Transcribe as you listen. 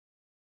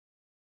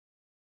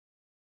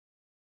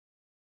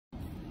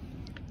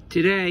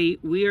Today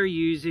we are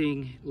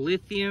using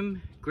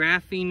lithium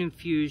graphene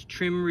infused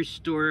trim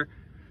restore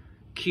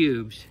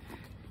cubes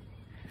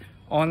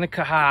on the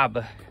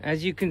Cahaba.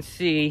 As you can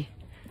see,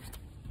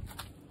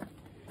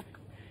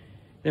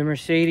 the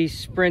Mercedes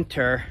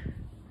Sprinter,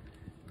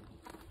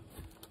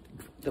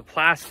 the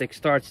plastic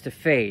starts to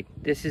fade.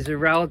 This is a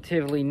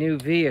relatively new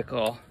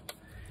vehicle.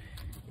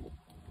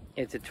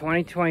 It's a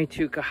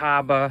 2022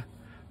 Cahaba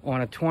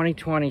on a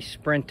 2020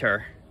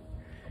 Sprinter,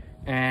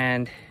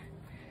 and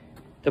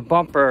the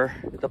bumper,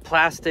 the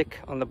plastic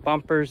on the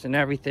bumpers and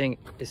everything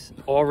is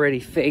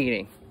already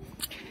fading.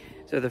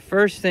 So the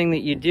first thing that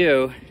you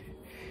do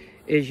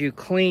is you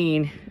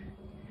clean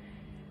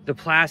the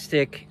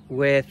plastic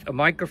with a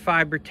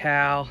microfiber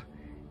towel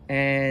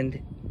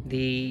and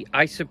the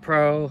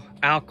isopro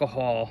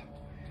alcohol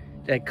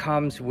that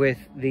comes with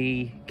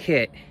the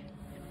kit.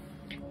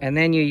 And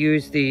then you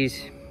use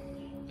these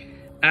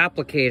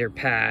applicator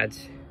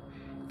pads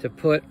to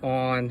put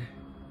on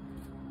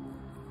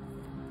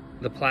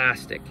the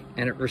plastic,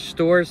 and it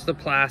restores the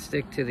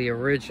plastic to the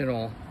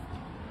original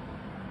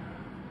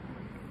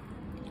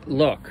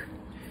look.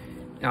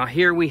 Now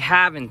here we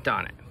haven't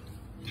done it.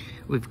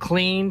 We've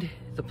cleaned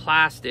the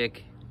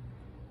plastic,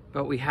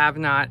 but we have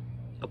not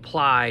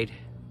applied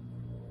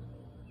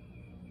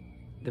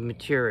the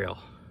material.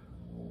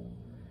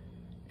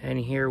 And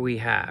here we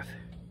have.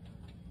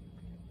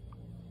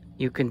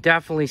 You can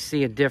definitely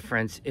see a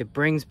difference. It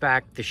brings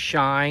back the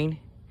shine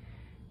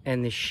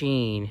and the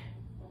sheen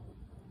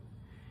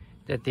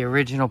that the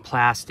original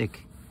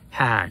plastic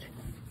had.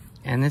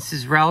 And this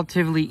is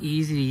relatively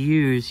easy to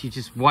use. You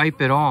just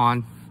wipe it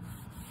on,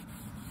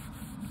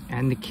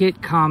 and the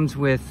kit comes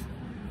with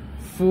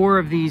 4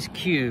 of these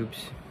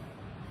cubes,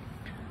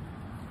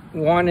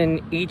 1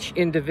 in each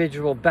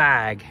individual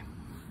bag.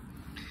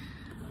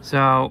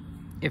 So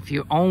if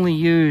you only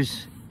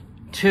use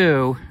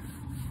 2,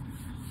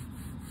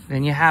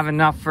 then you have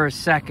enough for a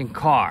second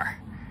car.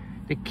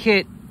 The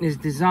kit is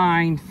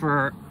designed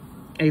for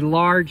a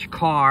large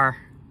car,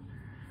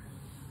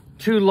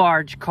 2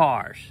 large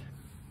cars,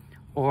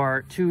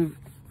 or 2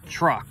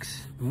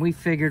 trucks. And we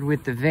figured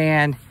with the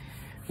van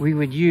we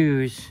would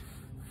use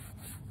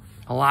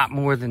a lot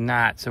more than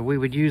that, so we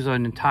would use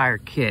an entire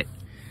kit.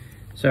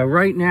 So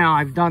right now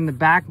I've done the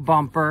back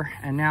bumper,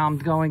 and now I'm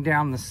going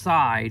down the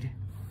side,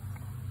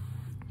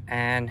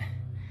 and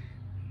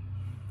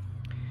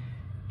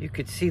you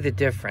could see the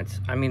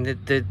difference. I mean,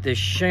 the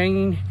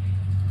sheen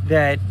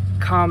that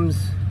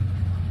comes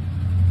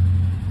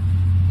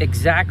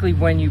exactly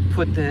when you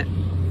put the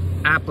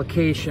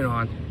application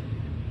on,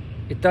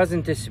 it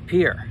doesn't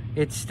disappear,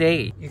 it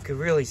stayed. You could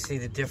really see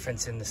the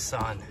difference in the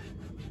sun.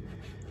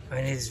 I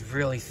mean, it's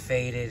really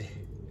faded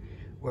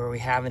where we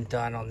haven't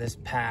done on this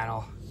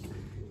panel,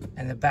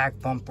 and the back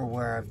bumper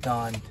where I've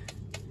done,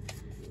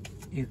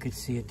 you could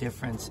see a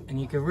difference. And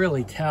you could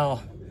really tell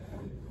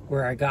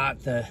where I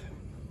got the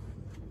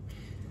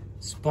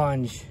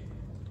sponge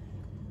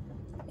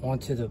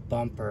onto the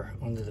bumper,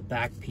 onto the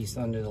back piece,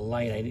 under the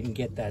light. I didn't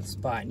get that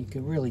spot, and you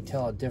could really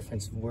tell a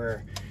difference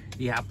where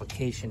the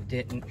application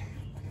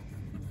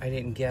I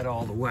didn't get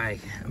all the way.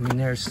 I mean,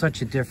 there's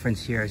such a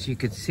difference here. As you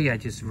can see, I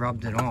just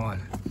rubbed it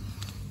on,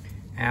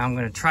 and I'm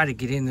going to try to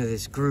get into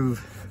this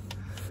groove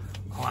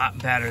a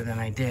lot better than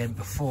I did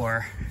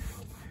before.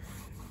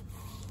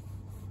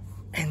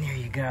 And there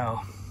you go,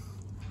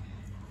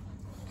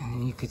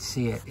 and you could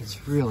see it.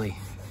 It's really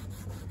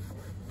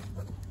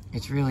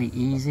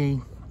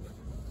easy.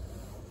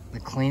 The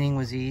cleaning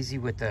was easy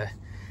with the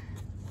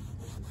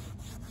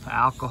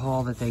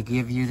alcohol that they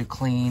give you to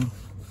clean,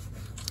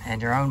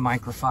 and your own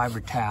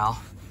microfiber towel.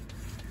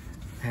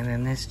 And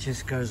then this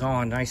just goes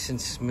on nice and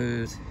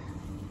smooth.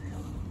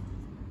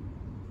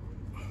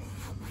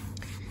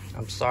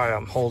 I'm sorry,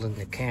 I'm holding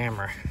the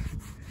camera.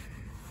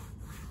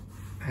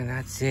 And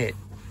that's it.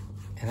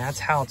 And that's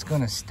how it's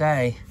gonna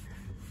stay.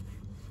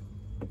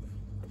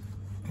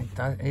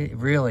 It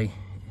really,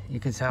 you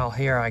can tell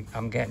here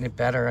I'm getting it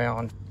better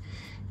on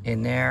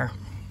in there.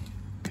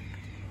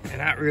 And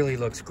that really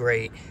looks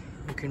great.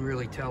 You can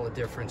really tell the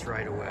difference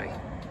right away.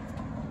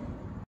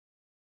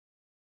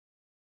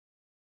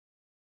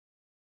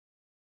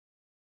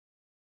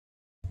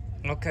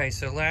 Okay,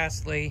 so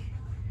lastly,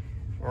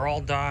 we're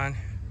all done.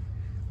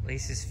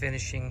 Lisa's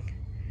finishing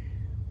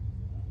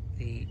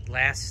the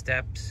last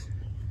steps.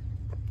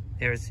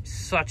 There's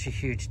such a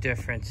huge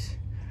difference.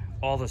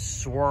 All the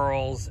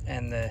swirls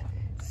and the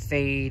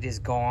fade is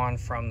gone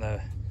from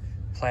the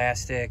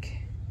plastic.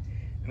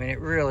 I mean, it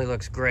really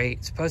looks great.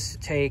 It's supposed to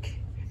take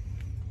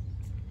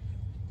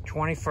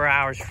 24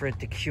 hours for it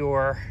to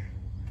cure,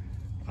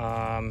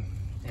 and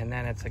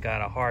then it's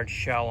got a hard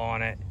shell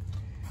on it.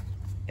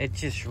 It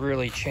just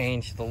really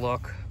changed the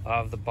look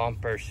of the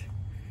bumpers,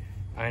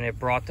 and it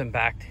brought them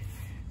back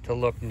to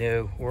look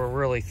new. We're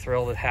really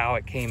thrilled at how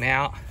it came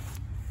out.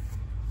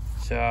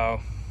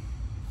 So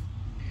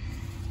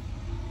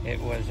it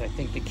was, I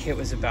think the kit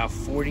was about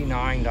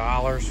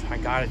 $49. I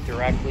got it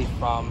directly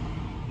from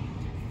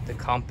the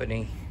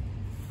company.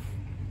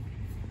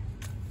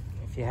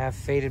 If you have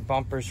faded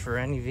bumpers for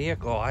any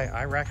vehicle,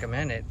 I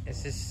recommend it.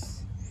 It's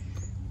just,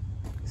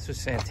 This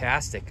was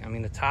fantastic. I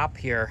mean, the top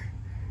here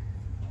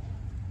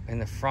in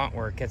the front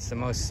where it gets the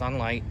most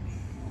sunlight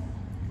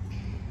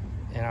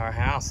in our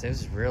house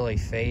is really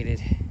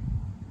faded,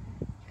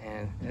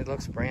 and it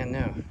looks brand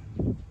new.